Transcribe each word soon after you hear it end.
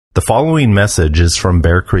The following message is from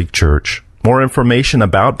Bear Creek Church. More information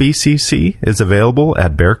about BCC is available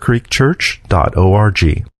at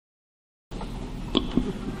bearcreekchurch.org.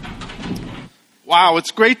 Wow,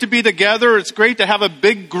 it's great to be together. It's great to have a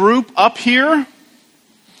big group up here.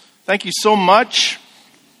 Thank you so much.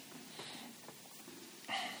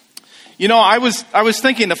 You know, I was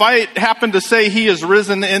thinking, if I happen to say he is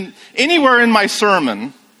risen anywhere in my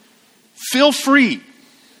sermon, feel free.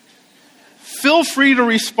 Feel free to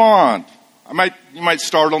respond. You might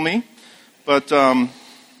startle me, but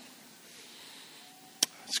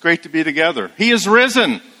it's great to be together. He is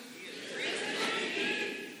risen.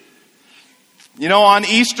 You know, on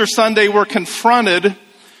Easter Sunday, we're confronted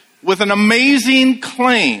with an amazing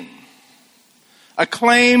claim. A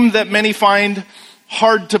claim that many find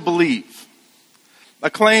hard to believe.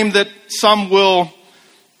 A claim that some will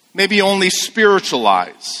maybe only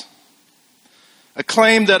spiritualize. A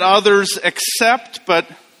claim that others accept, but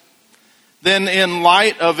then in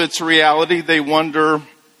light of its reality, they wonder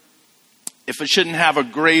if it shouldn't have a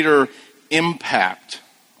greater impact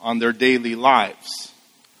on their daily lives.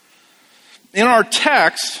 In our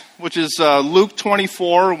text, which is Luke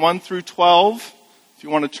 24, 1 through 12, if you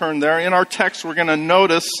want to turn there, in our text we're going to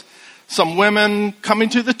notice some women coming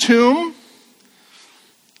to the tomb,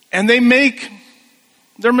 and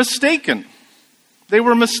they're mistaken. They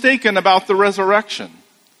were mistaken about the resurrection.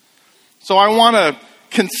 So I want to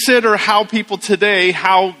consider how people today,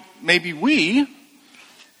 how maybe we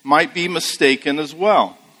might be mistaken as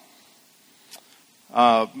well.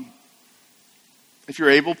 If you're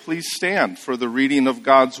able, please stand for the reading of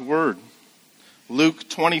God's Word. Luke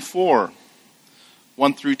 24,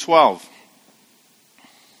 1 through 12.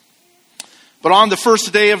 But on the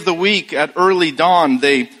first day of the week at early dawn,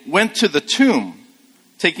 they went to the tomb,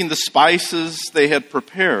 taking the spices they had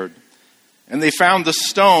prepared. And they found the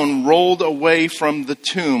stone rolled away from the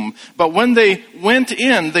tomb. But when they went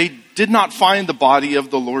in, they did not find the body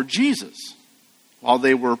of the Lord Jesus. While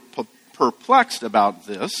they were perplexed about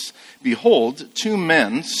this, behold, two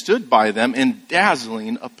men stood by them in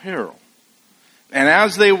dazzling apparel. And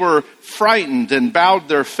as they were frightened and bowed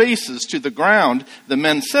their faces to the ground, the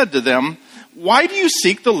men said to them, "Why do you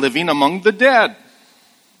seek the living among the dead?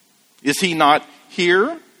 Is he not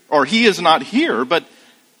here? Or he is not here, but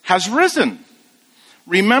has risen.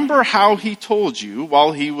 Remember how he told you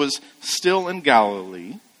while he was still in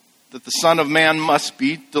Galilee that the Son of Man must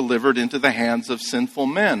be delivered into the hands of sinful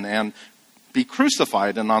men and be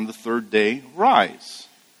crucified, and on the third day rise."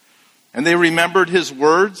 And they remembered his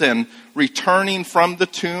words, and returning from the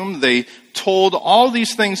tomb, they told all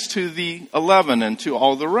these things to the 11 and to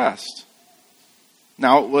all the rest.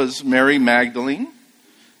 Now it was Mary Magdalene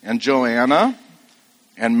and Joanna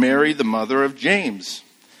and Mary, the mother of James,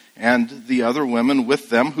 and the other women with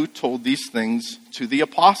them who told these things to the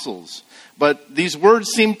apostles. But these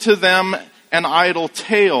words seemed to them an idle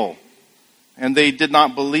tale, and they did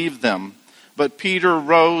not believe them. But Peter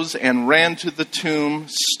rose and ran to the tomb.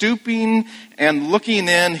 Stooping and looking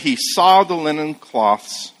in, he saw the linen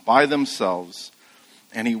cloths by themselves,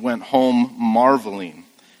 and he went home marveling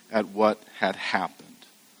at what had happened.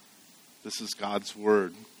 This is God's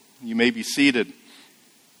word. You may be seated.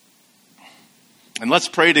 And let's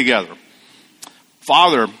pray together.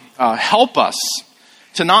 Father, help us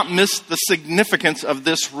to not miss the significance of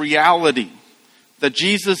this reality, that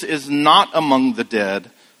Jesus is not among the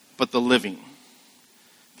dead, but the living.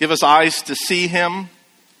 Give us eyes to see him,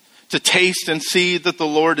 to taste and see that the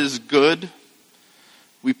Lord is good.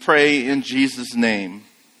 We pray in Jesus' name.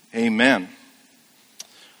 Amen.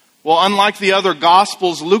 Well, unlike the other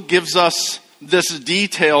Gospels, Luke gives us this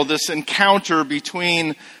detail, this encounter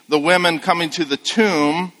between the women coming to the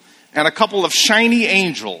tomb and a couple of shiny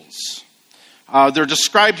angels. They're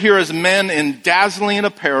described here as men in dazzling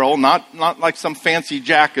apparel, not like some fancy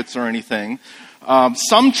jackets or anything.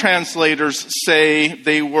 Some translators say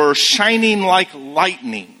they were shining like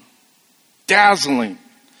lightning, dazzling.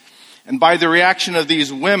 And by the reaction of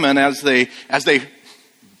these women as they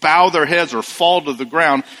bow their heads or fall to the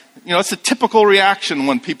ground, you know, it's a typical reaction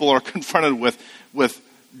when people are confronted with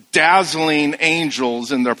dazzling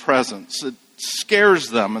angels in their presence. It scares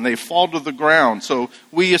them and they fall to the ground. So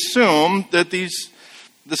we assume that this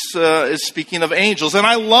is speaking of angels. And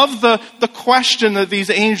I love the question that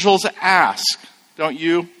these angels ask, don't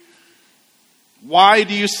you? Why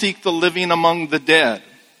do you seek the living among the dead?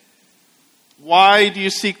 Why do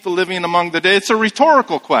you seek the living among the dead? It's a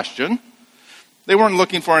rhetorical question. They weren't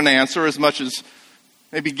looking for an answer as much as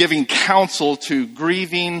maybe giving counsel to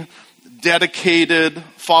grieving, dedicated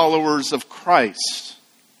followers of Christ.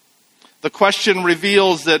 The question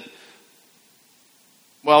reveals that,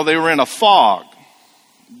 well, they were in a fog.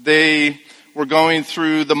 They were going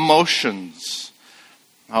through the motions.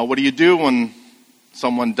 What do you do when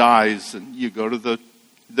someone dies? And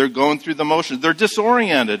they're going through the motions. They're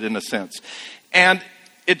disoriented in a sense. And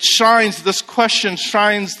this question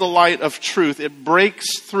shines the light of truth. It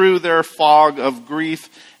breaks through their fog of grief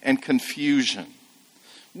and confusion.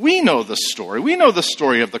 We know the story. We know the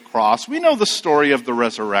story of the cross. We know the story of the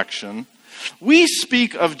resurrection. We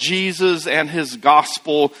speak of Jesus and his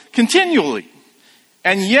gospel continually.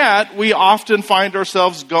 And yet, we often find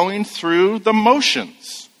ourselves going through the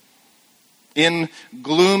motions in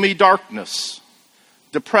gloomy darkness,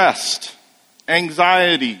 depressed,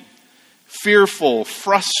 anxiety, fearful,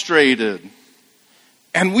 frustrated.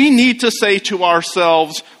 And we need to say to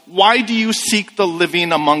ourselves, why do you seek the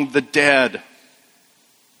living among the dead?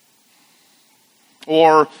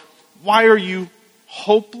 Or, why are you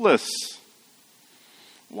hopeless?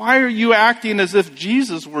 Why are you acting as if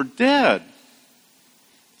Jesus were dead?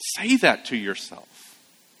 Say that to yourself.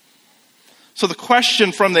 So the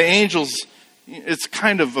question from the angels, it's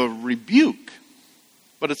kind of a rebuke,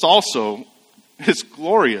 but it's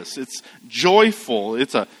glorious, it's joyful,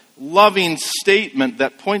 it's a loving statement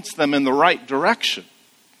that points them in the right direction.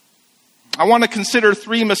 I want to consider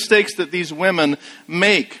 3 mistakes that these women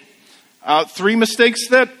make. 3 mistakes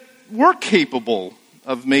that we're capable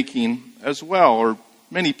of making as well, or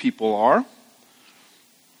many people are.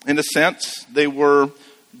 In a sense, they were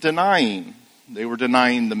denying. They were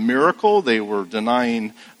denying the miracle, they were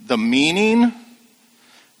denying the meaning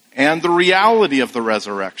and the reality of the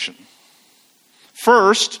resurrection.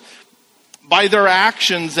 First, by their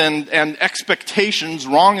actions and expectations,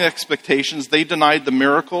 wrong expectations, they denied the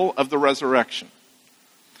miracle of the resurrection.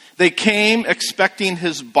 They came expecting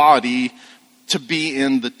his body to be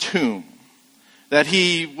in the tomb, that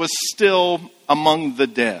he was still among the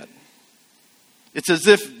dead. It's as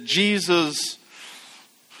if Jesus,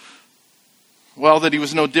 that he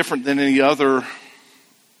was no different than any other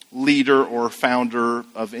leader or founder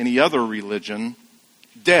of any other religion,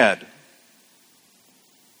 dead.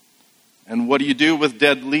 And what do you do with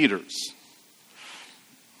dead leaders?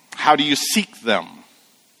 How do you seek them?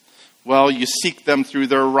 Well, you seek them through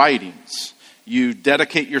their writings. You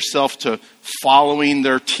dedicate yourself to following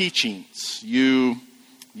their teachings. You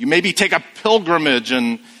maybe take a pilgrimage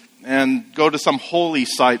and go to some holy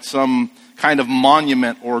site, some kind of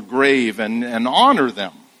monument or grave, and honor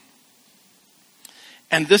them.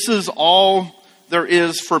 And this is all there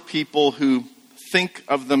is for people who think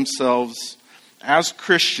of themselves as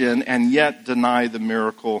Christian and yet deny the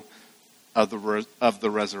miracle of the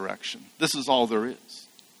resurrection. This is all there is.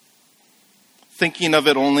 Thinking of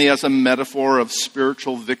it only as a metaphor of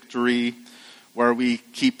spiritual victory, where we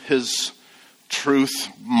keep his truth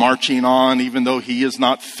marching on even though he is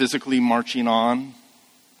not physically marching on.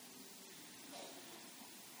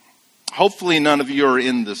 Hopefully none of you are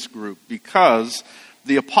in this group, because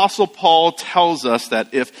the Apostle Paul tells us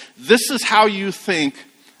that if this is how you think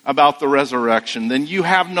about the resurrection, then you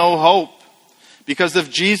have no hope. Because if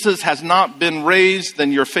Jesus has not been raised,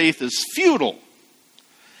 then your faith is futile.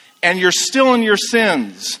 And you're still in your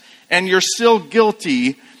sins, and you're still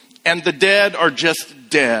guilty, and the dead are just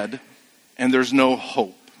dead, and there's no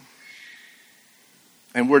hope.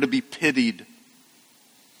 And we're to be pitied.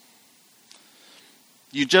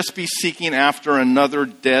 You just be seeking after another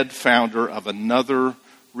dead founder of another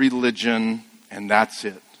religion, and that's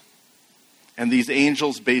it. And these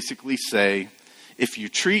angels basically say, if you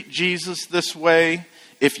treat Jesus this way,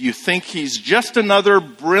 if you think he's just another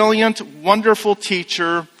brilliant, wonderful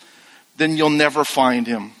teacher, then you'll never find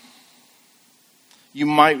him. You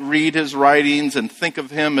might read his writings and think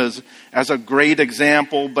of him as a great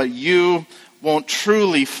example, but you won't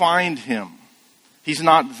truly find him. He's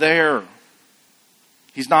not there.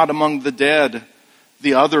 He's not among the dead,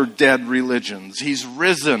 the other dead religions. He's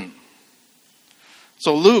risen.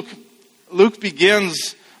 So Luke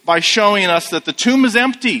begins by showing us that the tomb is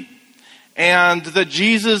empty and that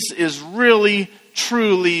Jesus is really,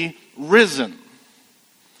 truly risen.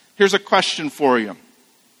 Here's a question for you.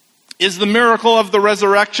 Is the miracle of the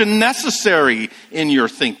resurrection necessary in your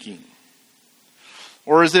thinking?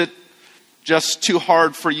 Or is it just too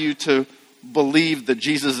hard for you to believe that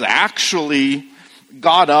Jesus actually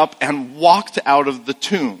got up and walked out of the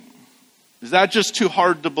tomb? Is that just too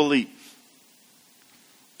hard to believe?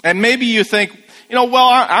 And maybe you think,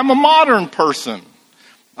 I'm a modern person,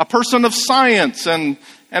 a person of science, and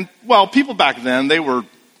people back then, they were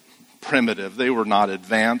primitive. They were not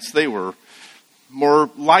advanced. They were more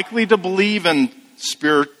likely to believe in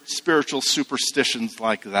spiritual superstitions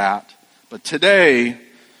like that. But today,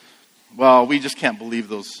 we just can't believe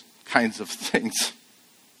those kinds of things.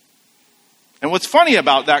 And what's funny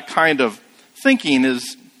about that kind of thinking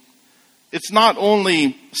is it's not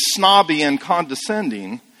only snobby and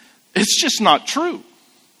condescending, it's just not true.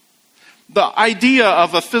 The idea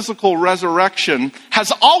of a physical resurrection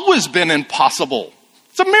has always been impossible.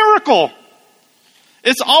 It's a miracle.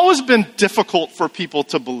 It's always been difficult for people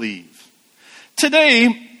to believe.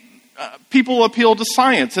 Today, people appeal to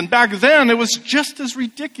science, and back then it was just as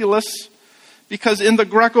ridiculous because in the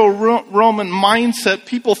Greco-Roman mindset,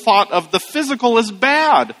 people thought of the physical as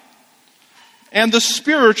bad and the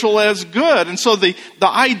spiritual as good. And so the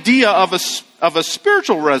idea of a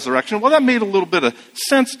spiritual resurrection, well, that made a little bit of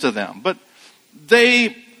sense to them. But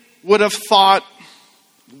they would have thought,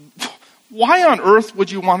 why on earth would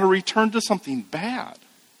you want to return to something bad?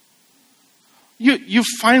 You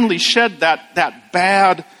finally shed that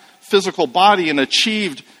bad physical body and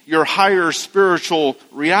achieved your higher spiritual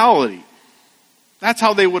reality. That's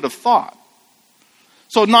how they would have thought.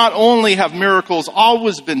 So not only have miracles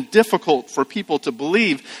always been difficult for people to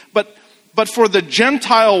believe, but for the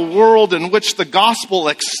Gentile world in which the gospel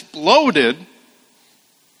exploded,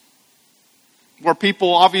 where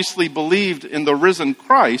people obviously believed in the risen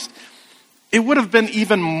Christ, it would have been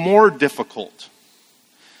even more difficult.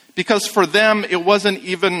 Because for them, it wasn't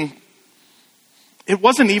even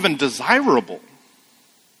desirable.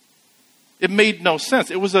 It made no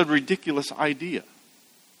sense. It was a ridiculous idea.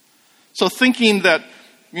 So thinking that,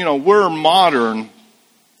 we're modern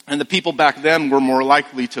and the people back then were more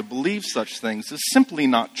likely to believe such things is simply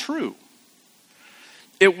not true.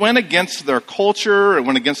 It went against their culture. It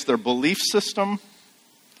went against their belief system.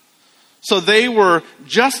 So they were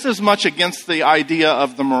just as much against the idea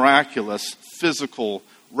of the miraculous physical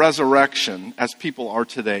resurrection as people are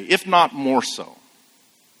today, if not more so.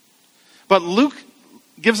 But Luke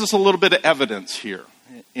gives us a little bit of evidence here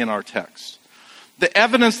in our text. The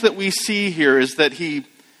evidence that we see here is that he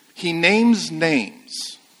names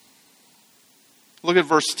names. Look at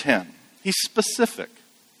verse 10. He's specific.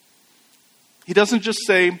 He doesn't just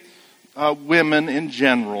say women in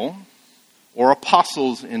general or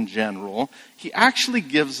apostles in general. He actually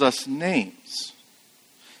gives us names.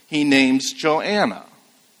 He names Joanna.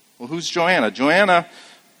 Well, who's Joanna? Joanna,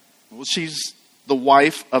 she's the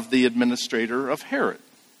wife of the administrator of Herod.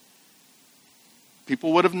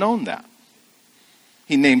 People would have known that.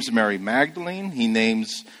 He names Mary Magdalene. He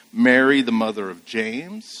names Mary, the mother of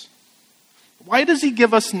James. Why does he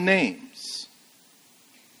give us names?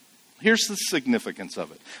 Here's the significance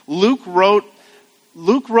of it. Luke wrote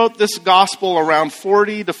this gospel around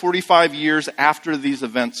 40 to 45 years after these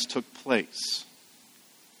events took place.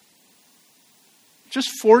 Just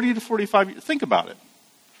 40 to 45 years. Think about it.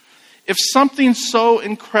 If something so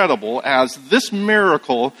incredible as this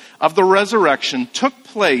miracle of the resurrection took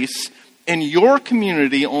place in your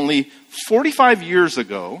community only 45 years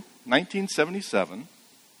ago, 1977,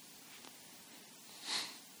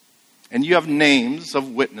 and you have names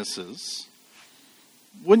of witnesses,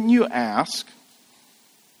 wouldn't you ask?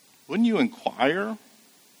 Wouldn't you inquire?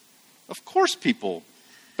 Of course people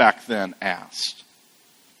back then asked.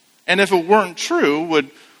 And if it weren't true,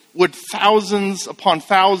 would thousands upon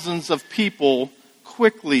thousands of people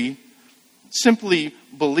quickly simply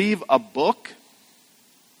believe a book?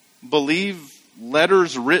 Believe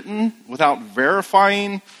letters written without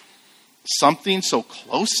verifying something so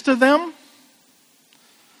close to them?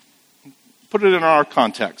 Put it in our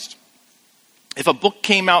context. If a book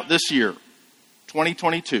came out this year,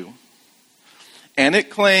 2022, and it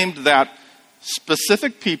claimed that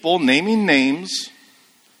specific people, naming names,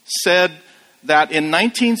 said that in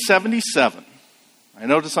 1977, I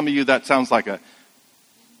know to some of you that sounds like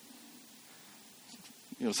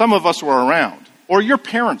some of us were around, or your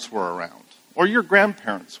parents were around, or your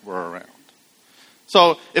grandparents were around.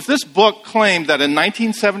 So if this book claimed that in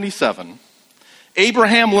 1977,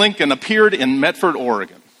 Abraham Lincoln appeared in Medford,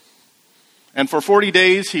 Oregon, and for 40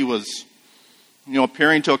 days he was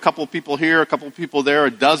appearing to a couple of people here, a couple of people there,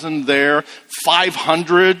 a dozen there,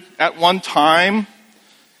 500 at one time,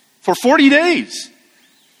 for 40 days,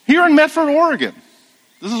 here in Medford, Oregon.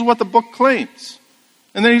 This is what the book claims.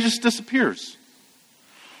 And then he just disappears.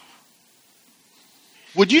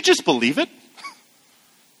 Would you just believe it?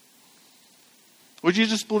 Would you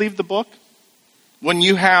just believe the book? When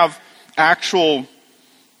you have actual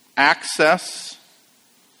access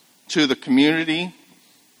to the community,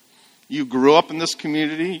 you grew up in this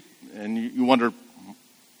community, and you wonder,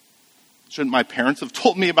 shouldn't my parents have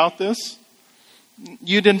told me about this?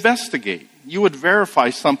 You'd investigate. You would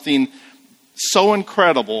verify something so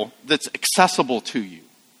incredible that's accessible to you.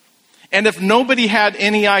 And if nobody had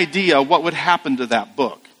any idea what would happen to that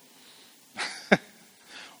book,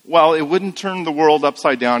 well, it wouldn't turn the world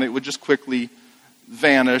upside down. It would just quickly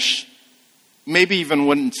vanish. Maybe even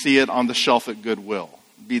wouldn't see it on the shelf at Goodwill.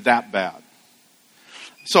 It'd be that bad.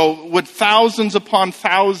 So would thousands upon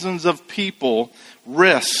thousands of people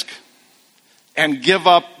risk and give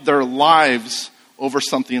up their lives over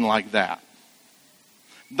something like that?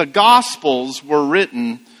 The Gospels were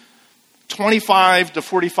written 25 to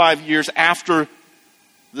 45 years after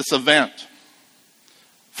this event.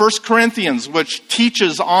 1 Corinthians, which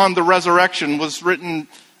teaches on the resurrection, was written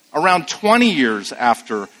around 20 years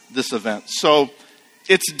after this event. So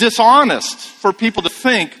it's dishonest for people to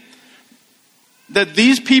think that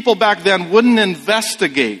these people back then wouldn't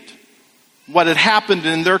investigate what had happened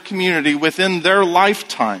in their community within their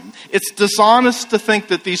lifetime. It's dishonest to think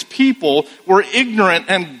that these people were ignorant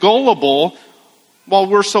and gullible while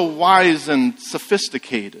we're so wise and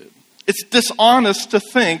sophisticated. It's dishonest to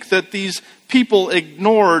think that these people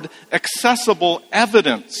ignored accessible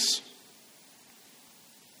evidence.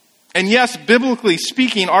 And yes, biblically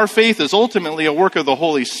speaking, our faith is ultimately a work of the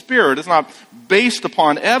Holy Spirit. It's not based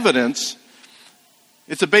upon evidence.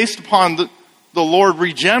 It's based upon the Lord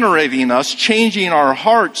regenerating us, changing our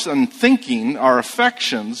hearts and thinking, our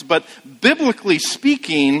affections. But biblically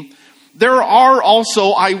speaking, there are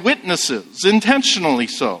also eyewitnesses, intentionally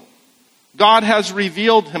so. God has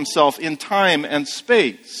revealed himself in time and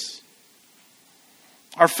space.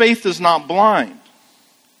 Our faith is not blind.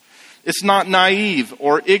 It's not naive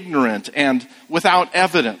or ignorant and without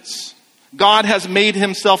evidence. God has made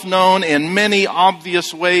himself known in many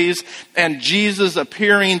obvious ways, and Jesus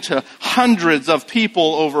appearing to hundreds of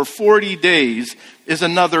people over 40 days is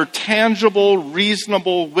another tangible,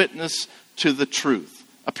 reasonable witness to the truth,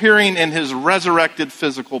 appearing in his resurrected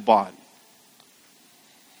physical body.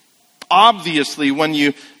 Obviously, when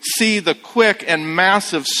you see the quick and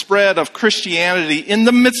massive spread of Christianity in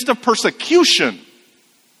the midst of persecution,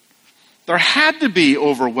 there had to be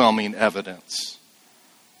overwhelming evidence.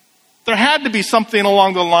 There had to be something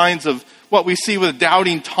along the lines of what we see with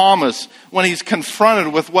doubting Thomas when he's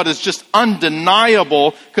confronted with what is just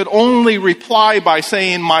undeniable, could only reply by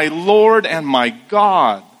saying, "My Lord and my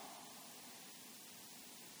God."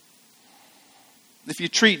 If you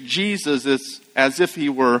treat Jesus as if he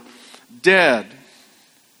were dead,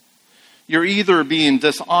 you're either being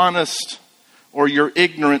dishonest or you're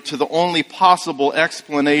ignorant to the only possible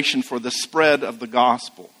explanation for the spread of the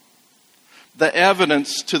gospel. The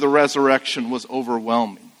evidence to the resurrection was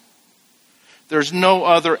overwhelming. There's no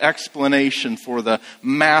other explanation for the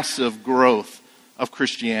massive growth of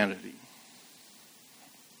Christianity.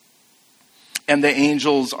 And the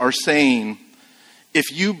angels are saying,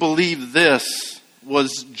 if you believe this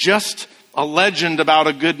was just a legend about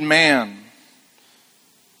a good man,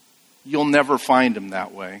 you'll never find him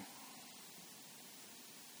that way.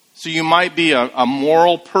 So you might be a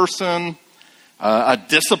moral person, a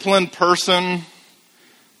disciplined person,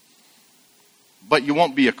 but you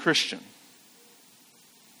won't be a Christian.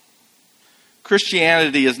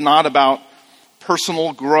 Christianity is not about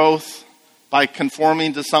personal growth by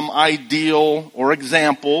conforming to some ideal or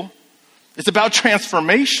example. It's about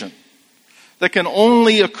transformation that can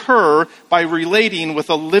only occur by relating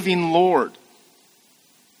with a living Lord.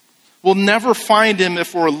 We'll never find him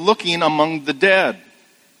if we're looking among the dead.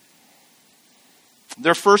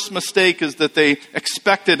 Their first mistake is that they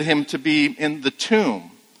expected him to be in the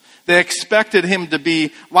tomb. They expected him to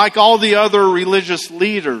be like all the other religious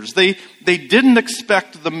leaders. They didn't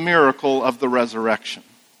expect the miracle of the resurrection.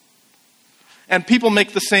 And people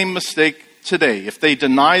make the same mistake today. If they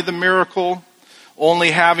deny the miracle,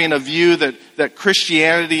 only having a view that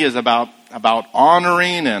Christianity is about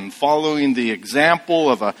honoring and following the example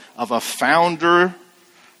of a founder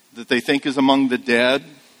that they think is among the dead.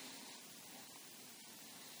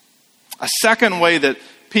 A second way that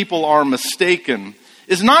people are mistaken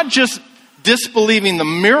is not just disbelieving the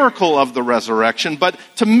miracle of the resurrection, but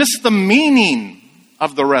to miss the meaning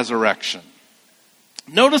of the resurrection.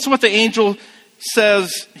 Notice what the angel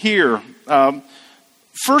says here.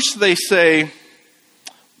 First they say,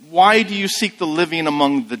 "Why do you seek the living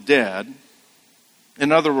among the dead?"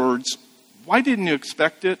 In other words, why didn't you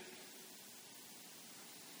expect it?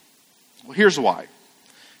 Well, here's why.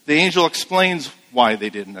 The angel explains why they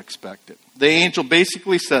didn't expect it. The angel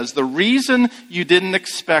basically says, the reason you didn't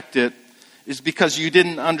expect it is because you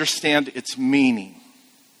didn't understand its meaning.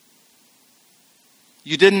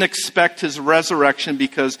 You didn't expect his resurrection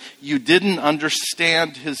because you didn't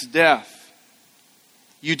understand his death.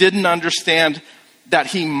 You didn't understand that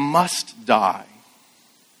he must die.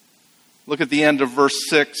 Look at the end of verse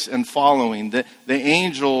 6 and following. The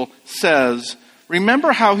angel says,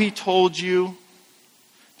 remember how he told you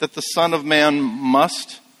that the Son of Man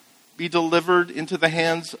must be delivered into the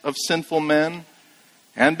hands of sinful men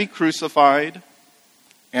and be crucified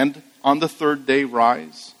and on the third day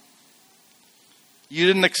rise? You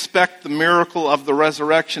didn't expect the miracle of the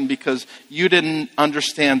resurrection because you didn't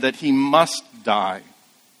understand that he must die.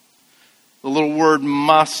 The little word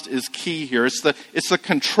must is key here. It's the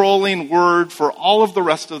controlling word for all of the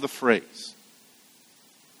rest of the phrase.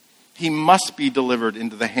 He must be delivered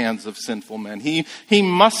into the hands of sinful men. He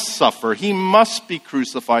must suffer. He must be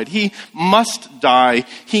crucified. He must die.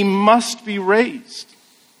 He must be raised.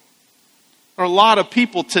 There are a lot of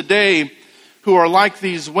people today who are like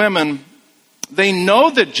these women. They know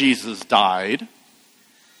that Jesus died,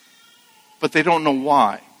 but they don't know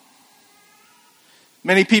why.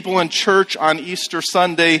 Many people in church on Easter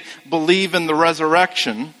Sunday believe in the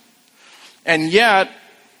resurrection, and yet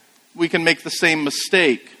we can make the same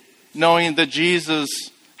mistake, knowing that Jesus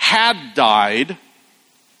had died,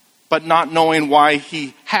 but not knowing why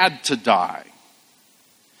he had to die.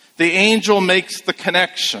 The angel makes the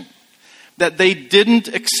connection that they didn't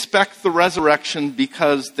expect the resurrection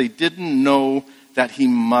because they didn't know that he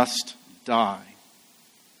must die.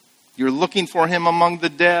 You're looking for him among the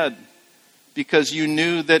dead because you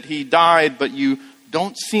knew that he died, but you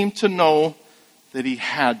don't seem to know that he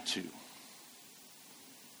had to.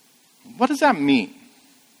 What does that mean?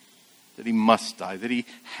 That he must die, that he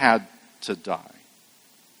had to die.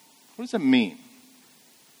 What does it mean?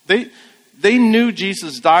 They knew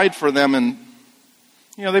Jesus died for them, and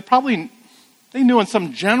they knew in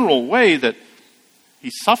some general way that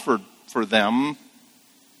he suffered for them,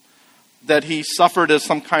 that he suffered as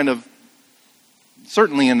some kind of,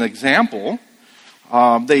 certainly an example.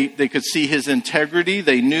 They could see his integrity.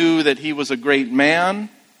 They knew that he was a great man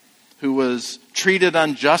who was treated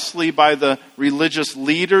unjustly by the religious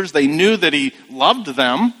leaders. They knew that he loved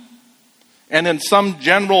them and in some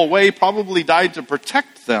general way probably died to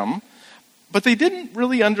protect them, but they didn't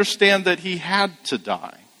really understand that he had to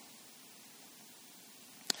die.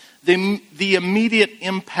 The immediate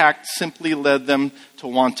impact simply led them to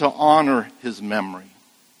want to honor his memory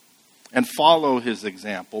and follow his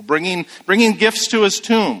example, bringing gifts to his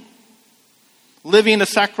tomb, living a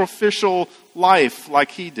sacrificial life like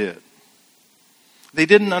he did. They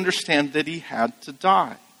didn't understand that he had to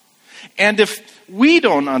die. And if we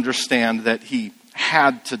don't understand that he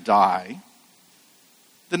had to die,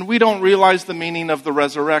 then we don't realize the meaning of the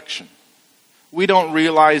resurrection. We don't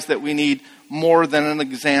realize that we need more than an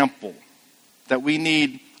example, that we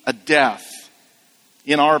need a death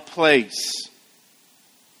in our place.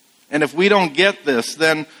 And if we don't get this,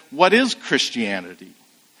 then what is Christianity?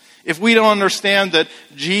 If we don't understand that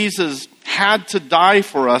Jesus had to die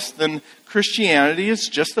for us, then Christianity is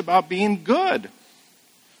just about being good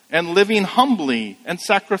and living humbly and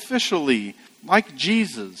sacrificially like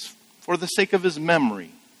Jesus for the sake of his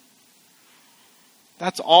memory.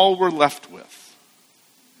 That's all we're left with.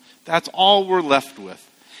 That's all we're left with.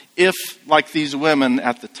 If, like these women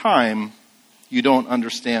at the time, you don't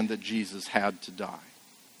understand that Jesus had to die.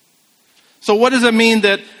 So what does it mean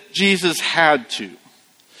that Jesus had to?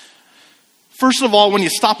 First of all, when you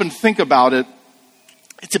stop and think about it,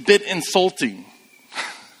 it's a bit insulting.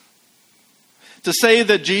 To say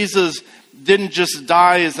that Jesus didn't just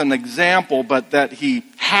die as an example, but that he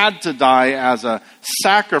had to die as a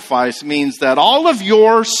sacrifice means that all of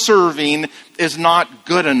your serving is not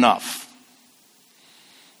good enough.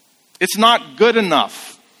 It's not good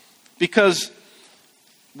enough because,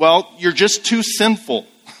 well, you're just too sinful.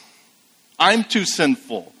 I'm too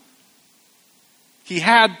sinful. He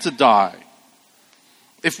had to die.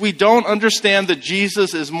 If we don't understand that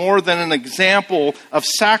Jesus is more than an example of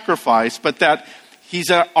sacrifice, but that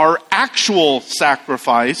he's our actual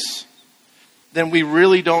sacrifice, then we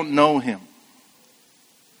really don't know him.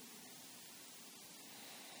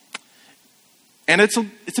 And it's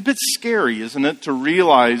a bit scary, isn't it, to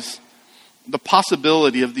realize the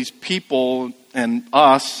possibility of these people and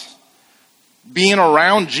us being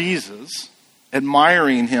around Jesus,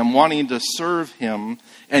 admiring him, wanting to serve him,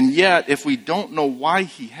 and yet if we don't know why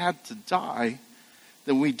he had to die,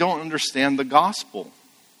 then we don't understand the gospel.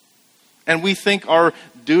 And we think our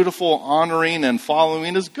dutiful honoring and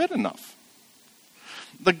following is good enough.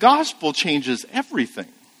 The gospel changes everything.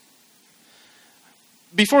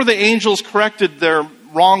 Before the angels corrected their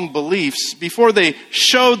wrong beliefs, before they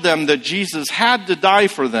showed them that Jesus had to die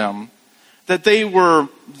for them, that they were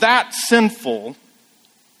that sinful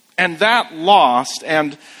and that lost,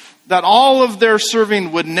 and that all of their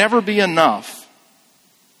serving would never be enough,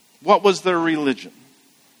 what was their religion?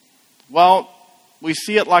 Well, we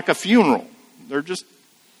see it like a funeral. They're just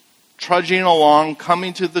trudging along,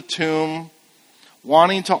 coming to the tomb,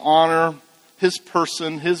 wanting to honor his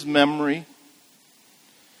person, his memory.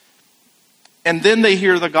 And then they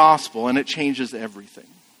hear the gospel, and it changes everything.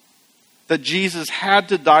 That Jesus had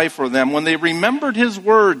to die for them. When they remembered his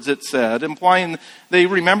words, it said, implying they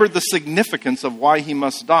remembered the significance of why he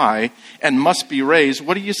must die and must be raised.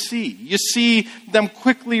 What do you see? You see them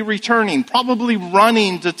quickly returning, probably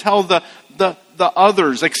running to tell the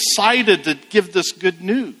others, excited to give this good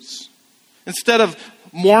news. Instead of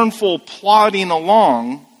mournful plodding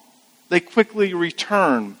along, they quickly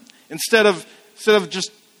return. Instead of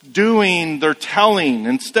just doing, they're telling.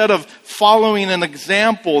 Instead of following an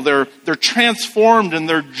example, they're transformed and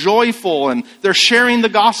they're joyful and they're sharing the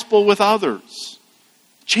gospel with others.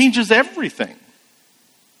 Changes everything.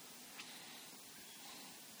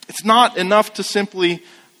 It's not enough to simply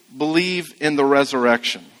believe in the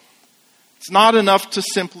resurrection. It's not enough to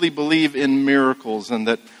simply believe in miracles and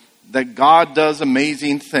that God does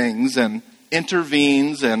amazing things and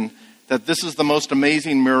intervenes and that this is the most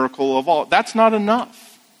amazing miracle of all. That's not enough.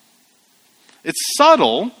 It's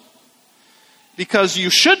subtle because you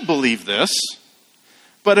should believe this,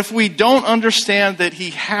 but if we don't understand that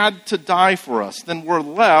he had to die for us, then we're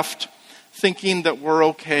left thinking that we're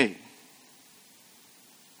okay.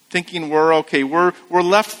 Thinking we're okay. We're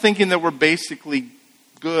left thinking that we're basically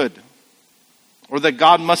good. Or that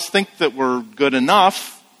God must think that we're good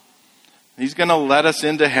enough. He's going to let us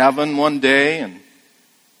into heaven one day. And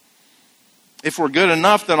if we're good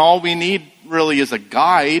enough, then all we need really is a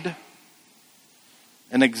guide,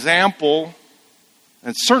 an example,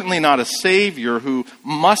 and certainly not a Savior who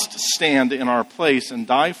must stand in our place and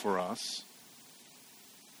die for us.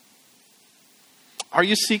 Are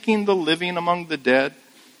you seeking the living among the dead?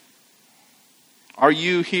 Are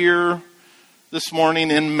you here this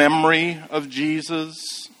morning in memory of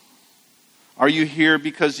Jesus? Are you here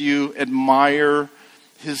because you admire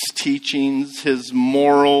his teachings, his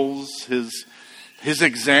morals, his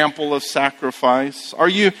example of sacrifice? Are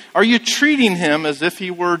you treating him as if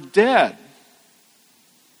he were dead?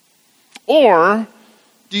 Or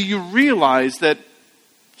do you realize that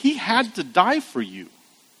he had to die for you?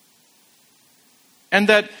 And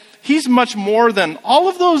that he's much more than all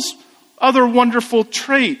of those other wonderful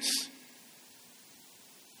traits.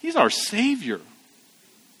 He's our Savior.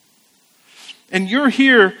 And you're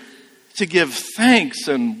here to give thanks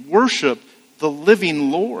and worship the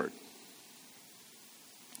living Lord.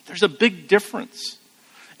 There's a big difference.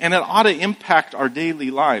 And it ought to impact our daily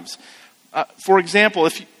lives. For example,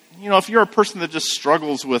 if you're a person that just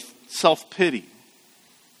struggles with self-pity,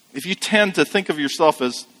 if you tend to think of yourself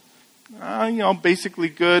as, basically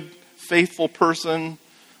good, faithful person,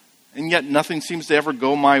 and yet nothing seems to ever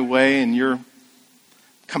go my way, and you're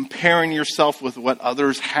comparing yourself with what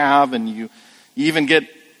others have, and you even get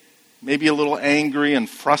maybe a little angry and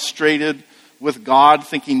frustrated with God,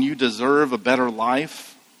 thinking you deserve a better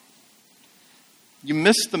life, you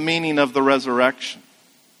miss the meaning of the resurrection.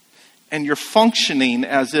 And you're functioning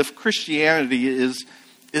as if Christianity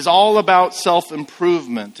is all about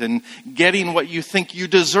self-improvement and getting what you think you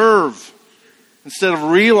deserve, instead of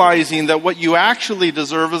realizing that what you actually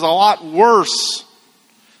deserve is a lot worse,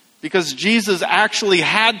 because Jesus actually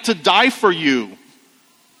had to die for you.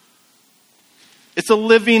 It's a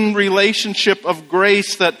living relationship of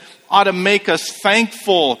grace that ought to make us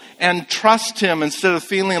thankful and trust him instead of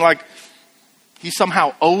feeling like he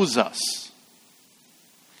somehow owes us.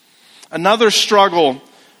 Another struggle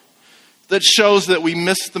that shows that we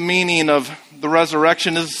miss the meaning of the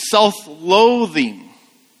resurrection is self-loathing.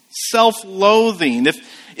 Self-loathing.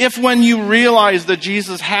 If when you realize that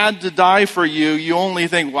Jesus had to die for you, you only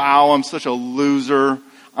think, wow, I'm such a loser.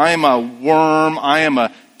 I am a worm. I am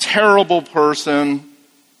a terrible person.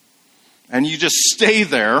 And you just stay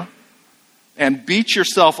there and beat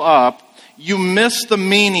yourself up, you miss the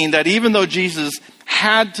meaning that even though Jesus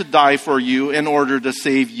had to die for you in order to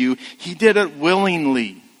save you, he did it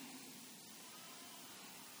willingly.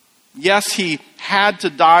 Yes, he had to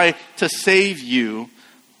die to save you,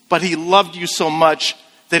 but he loved you so much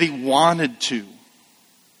that he wanted to.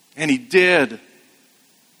 And he did.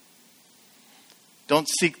 Don't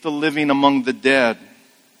seek the living among the dead.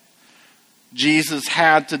 Jesus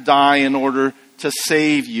had to die in order to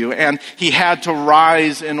save you. And he had to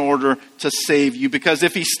rise in order to save you. Because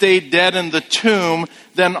if he stayed dead in the tomb,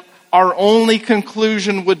 then our only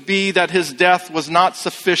conclusion would be that his death was not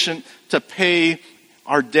sufficient to pay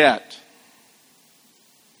our debt.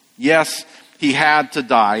 Yes, he had to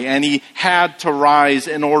die, and he had to rise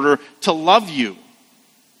in order to love you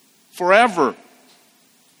forever.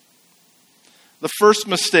 The first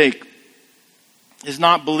mistake is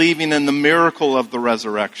not believing in the miracle of the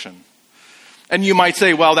resurrection. And you might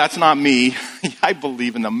say, well, that's not me. I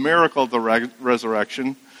believe in the miracle of the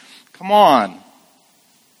resurrection. Come on.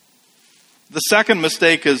 The second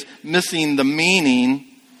mistake is missing the meaning,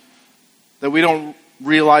 that we don't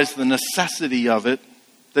realize the necessity of it,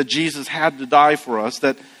 that Jesus had to die for us,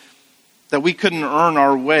 that we couldn't earn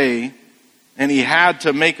our way, and he had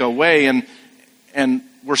to make a way, and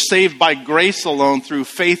we're saved by grace alone, through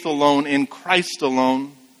faith alone, in Christ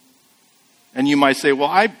alone. And you might say,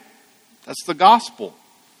 well, that's the gospel.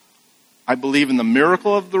 I believe in the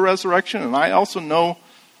miracle of the resurrection, and I also know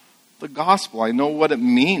the gospel. I know what it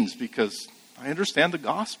means because I understand the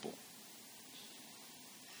gospel.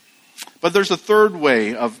 But there's a third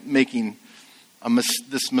way of making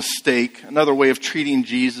this mistake, another way of treating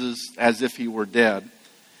Jesus as if he were dead.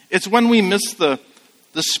 It's when we miss the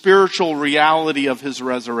spiritual reality of his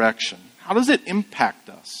resurrection. How does it impact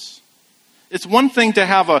us? It's one thing to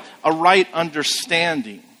have a right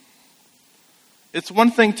understanding. It's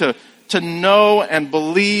one thing to know and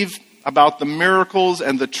believe about the miracles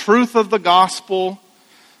and the truth of the gospel,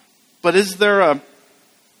 but is there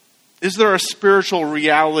a spiritual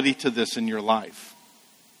reality to this in your life?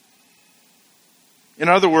 In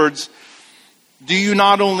other words, do you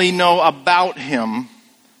not only know about him,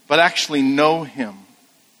 but actually know him?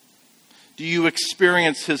 Do you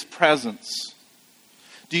experience his presence?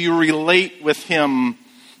 Do you relate with him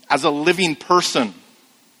as a living person?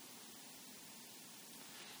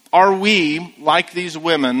 Are we, like these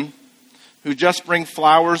women who just bring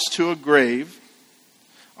flowers to a grave,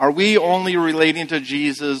 are we only relating to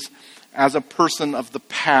Jesus as a person of the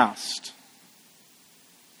past?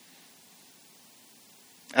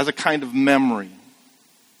 As a kind of memory?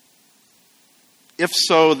 If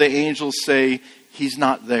so, the angels say, he's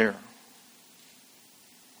not there.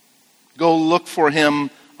 Go look for him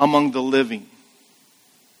among the living.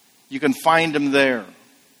 You can find him there.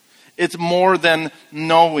 It's more than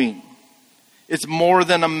knowing. It's more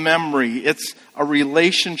than a memory. It's a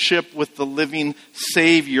relationship with the living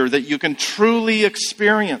Savior that you can truly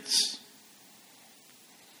experience.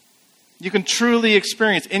 You can truly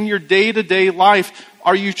experience. In your day-to-day life,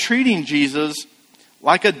 are you treating Jesus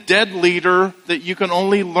like a dead leader that you can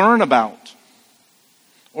only learn about?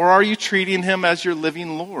 Or are you treating him as your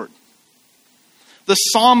living Lord? The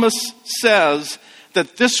psalmist says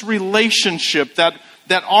that this relationship, that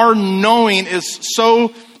our knowing is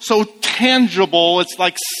so tangible, it's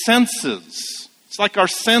like senses. It's like our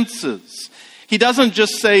senses. He doesn't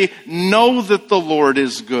just say, know that the Lord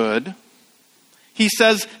is good. He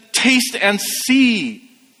says, taste and see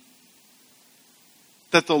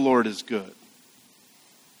that the Lord is good.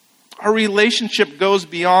 Our relationship goes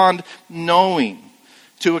beyond knowing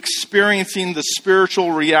to experiencing the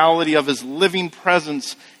spiritual reality of his living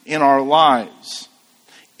presence in our lives.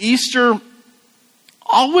 Easter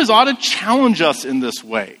always ought to challenge us in this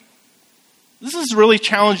way. This is really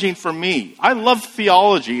challenging for me. I love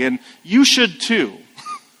theology, and you should too.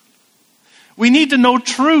 We need to know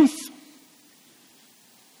truth.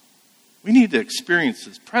 We need to experience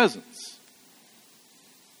his presence.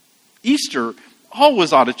 Easter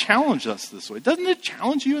always ought to challenge us this way. Doesn't it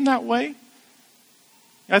challenge you in that way?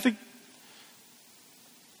 I think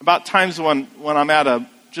about times when I'm at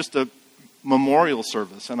just a memorial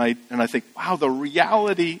service and I think, wow, the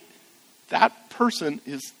reality, that person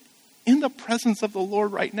is in the presence of the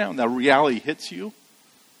Lord right now, and that reality hits you.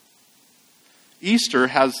 Easter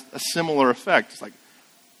has a similar effect. It's like,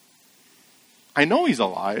 I know he's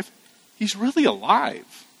alive. He's really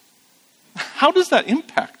alive. How does that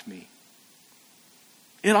impact me?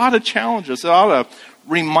 It ought to challenge us. It ought to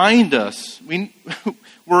remind us.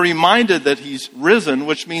 We're reminded that he's risen,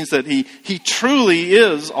 which means that he truly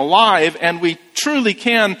is alive, and we truly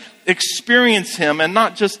can experience him and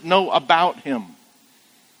not just know about him.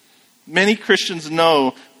 Many Christians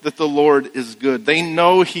know that the Lord is good. They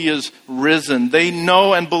know he is risen. They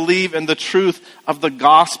know and believe in the truth of the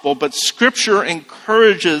gospel, but Scripture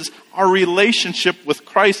encourages our relationship with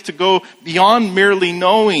Christ to go beyond merely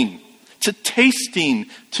knowing, to tasting,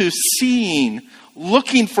 to seeing,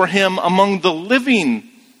 looking for him among the living,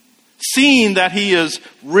 seeing that he is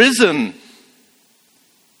risen,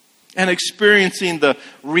 and experiencing the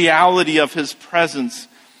reality of his presence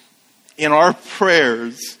in our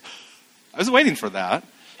prayers. I was waiting for that.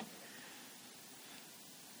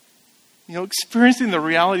 Experiencing the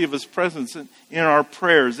reality of his presence in our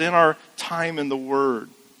prayers, in our time in the Word.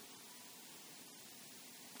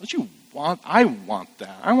 Don't you want? I want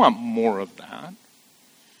that. I want more of that.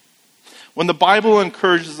 When the Bible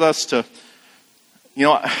encourages us to,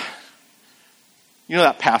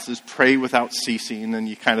 that passage, pray without ceasing, and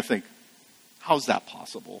you kind of think, how's that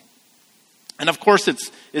possible? And of course it's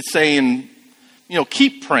saying,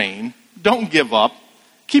 keep praying. Don't give up.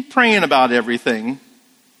 Keep praying about everything.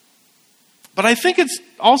 But I think it's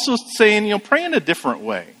also saying, pray in a different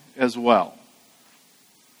way as well.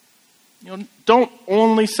 Don't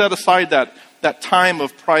only set aside that time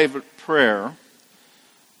of private prayer,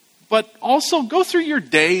 but also go through your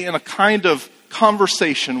day in a kind of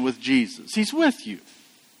conversation with Jesus. He's with you.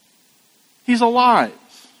 He's alive.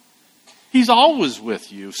 He's always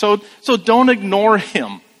with you. So don't ignore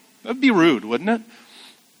him. That'd be rude, wouldn't it?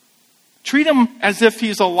 Treat him as if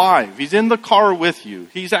he's alive. He's in the car with you.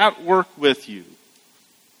 He's at work with you.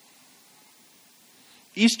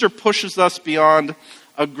 Easter pushes us beyond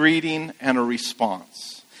a greeting and a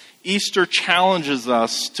response. Easter challenges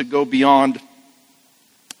us to go beyond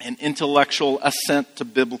an intellectual assent to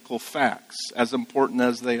biblical facts, as important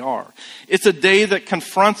as they are. It's a day that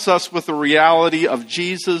confronts us with the reality of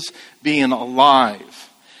Jesus being alive.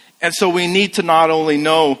 And so we need to not only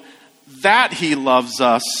know that he loves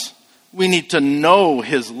us, we need to know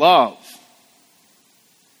his love.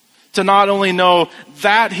 To not only know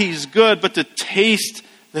that he's good, but to taste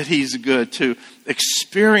that he's good, to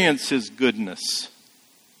experience his goodness.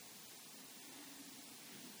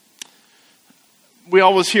 We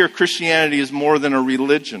always hear Christianity is more than a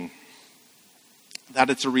religion, that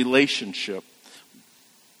it's a relationship.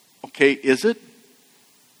 Okay, is it?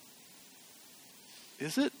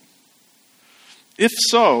 Is it? If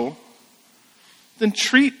so, then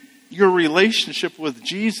treat your relationship with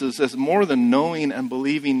Jesus as more than knowing and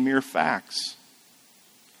believing mere facts.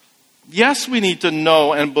 Yes, we need to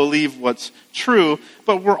know and believe what's true,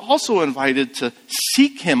 but we're also invited to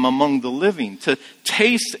seek him among the living, to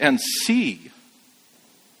taste and see.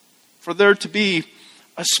 For there to be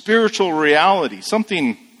a spiritual reality,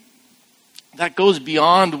 something that goes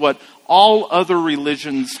beyond what all other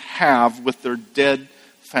religions have with their dead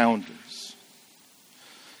founders.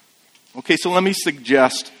 Okay, so let me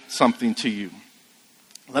suggest something to you.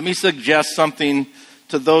 Let me suggest something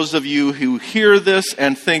to those of you who hear this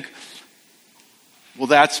and think, well,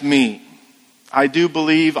 that's me. I do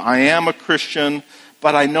believe I am a Christian,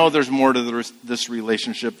 but I know there's more to this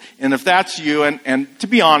relationship. And if that's you, and to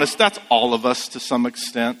be honest, that's all of us to some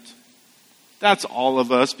extent. That's all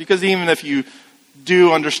of us. Because even if you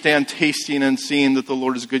do understand tasting and seeing that the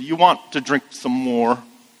Lord is good, you want to drink some more.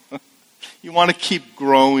 You want to keep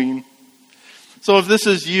growing. So if this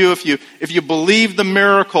is you, if you believe the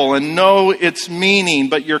miracle and know its meaning,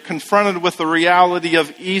 but you're confronted with the reality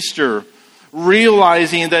of Easter,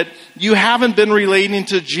 realizing that you haven't been relating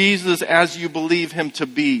to Jesus as you believe him to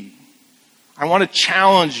be, I want to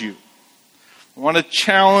challenge you. I want to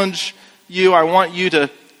challenge you. I want you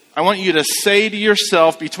to say to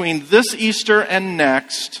yourself, between this Easter and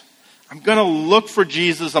next, I'm going to look for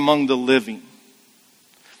Jesus among the living.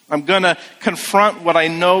 I'm going to confront what I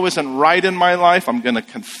know isn't right in my life. I'm going to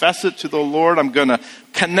confess it to the Lord. I'm going to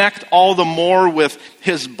connect all the more with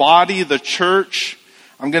his body, the church.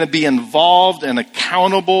 I'm going to be involved and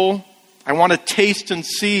accountable. I want to taste and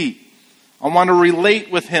see. I want to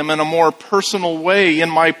relate with him in a more personal way in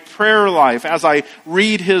my prayer life as I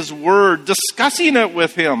read his word, discussing it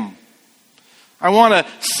with him. I want to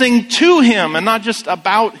sing to him and not just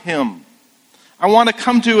about him. I want to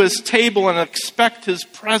come to his table and expect his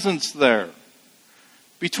presence there.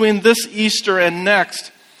 Between this Easter and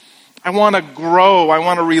next, I want to grow. I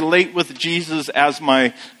want to relate with Jesus as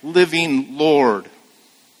my living Lord.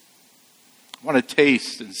 I want to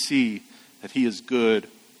taste and see that he is good.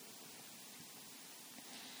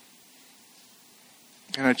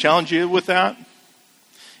 Can I challenge you with that?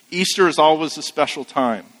 Easter is always a special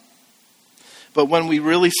time. But when we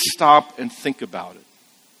really stop and think about it,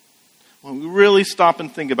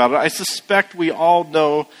 I suspect we all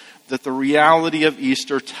know that the reality of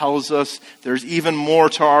Easter tells us there's even more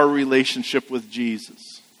to our relationship with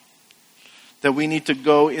Jesus. That we need to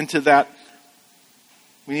go into that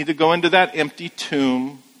empty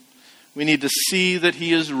tomb. We need to see that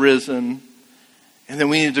he is risen. And then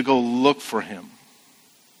we need to go look for him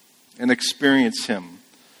and experience him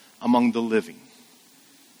among the living.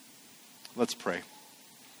 Let's pray.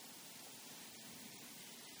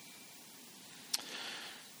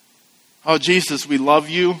 Oh, Jesus, we love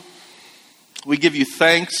you. We give you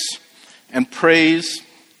thanks and praise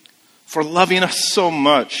for loving us so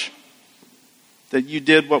much that you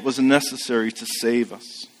did what was necessary to save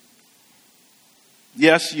us.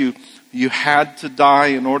 Yes, you had to die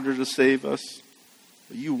in order to save us,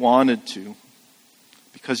 but you wanted to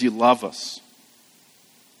because you love us.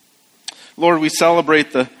 Lord, we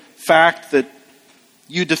celebrate the fact that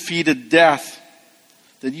you defeated death,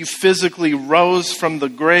 that you physically rose from the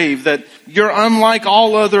grave, that you're unlike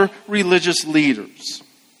all other religious leaders.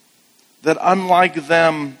 that unlike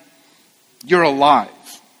them, you're alive.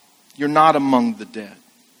 You're not among the dead.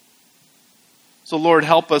 So Lord,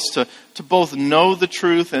 help us to both know the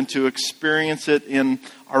truth and to experience it in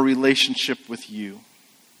our relationship with you.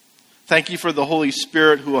 Thank you for the Holy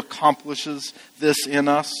Spirit who accomplishes this in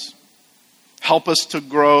us. Help us to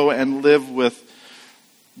grow and live with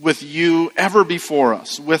you ever before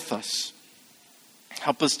us, with us.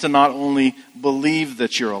 Help us to not only believe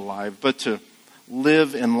that you're alive, but to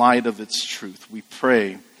live in light of its truth. We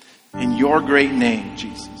pray in your great name,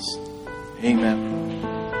 Jesus. Amen.